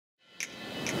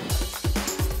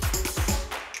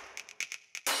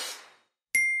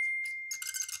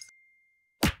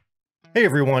Hey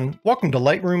everyone, welcome to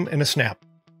Lightroom in a Snap.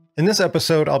 In this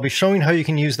episode, I'll be showing how you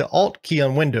can use the Alt key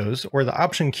on Windows or the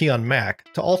Option key on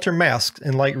Mac to alter masks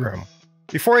in Lightroom.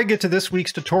 Before I get to this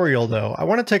week's tutorial though, I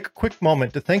want to take a quick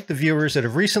moment to thank the viewers that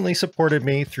have recently supported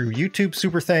me through YouTube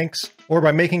Super Thanks or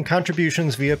by making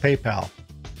contributions via PayPal.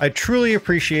 I truly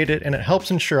appreciate it and it helps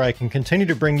ensure I can continue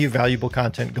to bring you valuable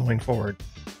content going forward.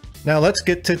 Now let's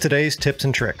get to today's tips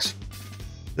and tricks.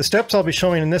 The steps I'll be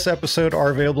showing in this episode are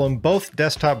available in both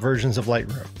desktop versions of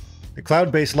Lightroom, the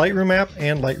cloud-based Lightroom app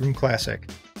and Lightroom Classic.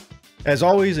 As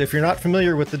always, if you're not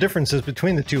familiar with the differences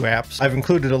between the two apps, I've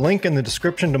included a link in the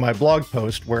description to my blog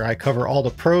post where I cover all the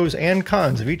pros and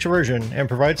cons of each version and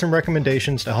provide some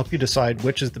recommendations to help you decide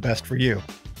which is the best for you.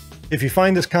 If you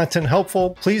find this content helpful,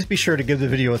 please be sure to give the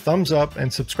video a thumbs up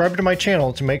and subscribe to my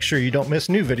channel to make sure you don't miss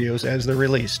new videos as they're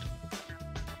released.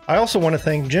 I also want to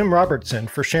thank Jim Robertson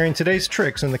for sharing today's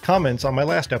tricks in the comments on my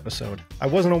last episode. I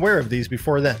wasn't aware of these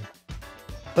before then.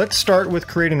 Let's start with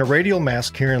creating a radial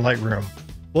mask here in Lightroom.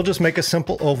 We'll just make a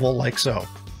simple oval like so.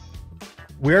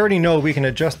 We already know we can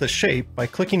adjust the shape by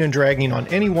clicking and dragging on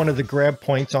any one of the grab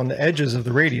points on the edges of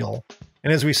the radial,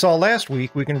 and as we saw last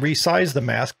week, we can resize the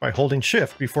mask by holding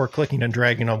Shift before clicking and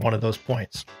dragging on one of those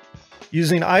points.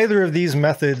 Using either of these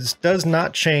methods does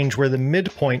not change where the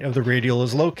midpoint of the radial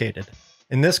is located,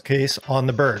 in this case on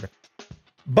the bird.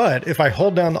 But if I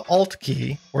hold down the Alt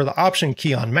key or the Option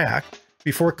key on Mac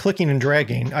before clicking and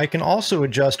dragging, I can also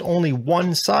adjust only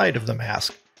one side of the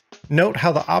mask. Note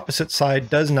how the opposite side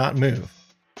does not move.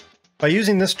 By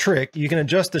using this trick, you can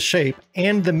adjust the shape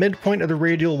and the midpoint of the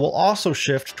radial will also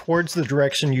shift towards the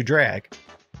direction you drag.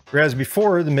 Whereas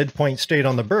before the midpoint stayed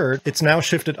on the bird, it's now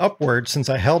shifted upward since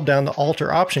I held down the Alt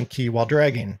or Option key while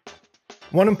dragging.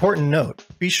 One important note,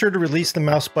 be sure to release the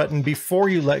mouse button before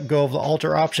you let go of the Alt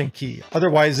or Option key,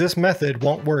 otherwise this method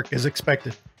won't work as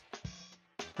expected.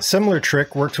 A similar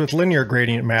trick works with linear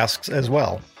gradient masks as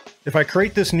well. If I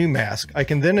create this new mask, I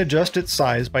can then adjust its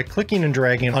size by clicking and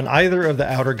dragging on either of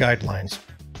the outer guidelines.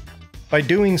 By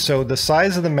doing so, the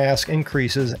size of the mask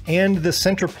increases and the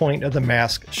center point of the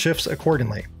mask shifts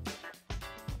accordingly.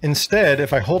 Instead,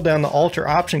 if I hold down the Alt or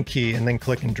Option key and then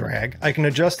click and drag, I can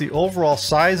adjust the overall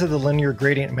size of the linear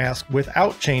gradient mask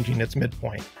without changing its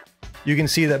midpoint. You can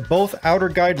see that both outer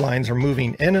guidelines are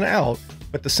moving in and out,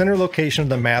 but the center location of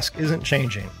the mask isn't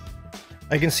changing.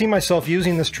 I can see myself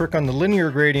using this trick on the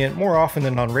linear gradient more often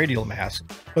than on radial masks,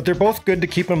 but they're both good to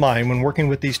keep in mind when working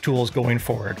with these tools going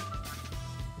forward.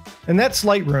 And that's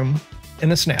Lightroom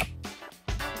in a snap.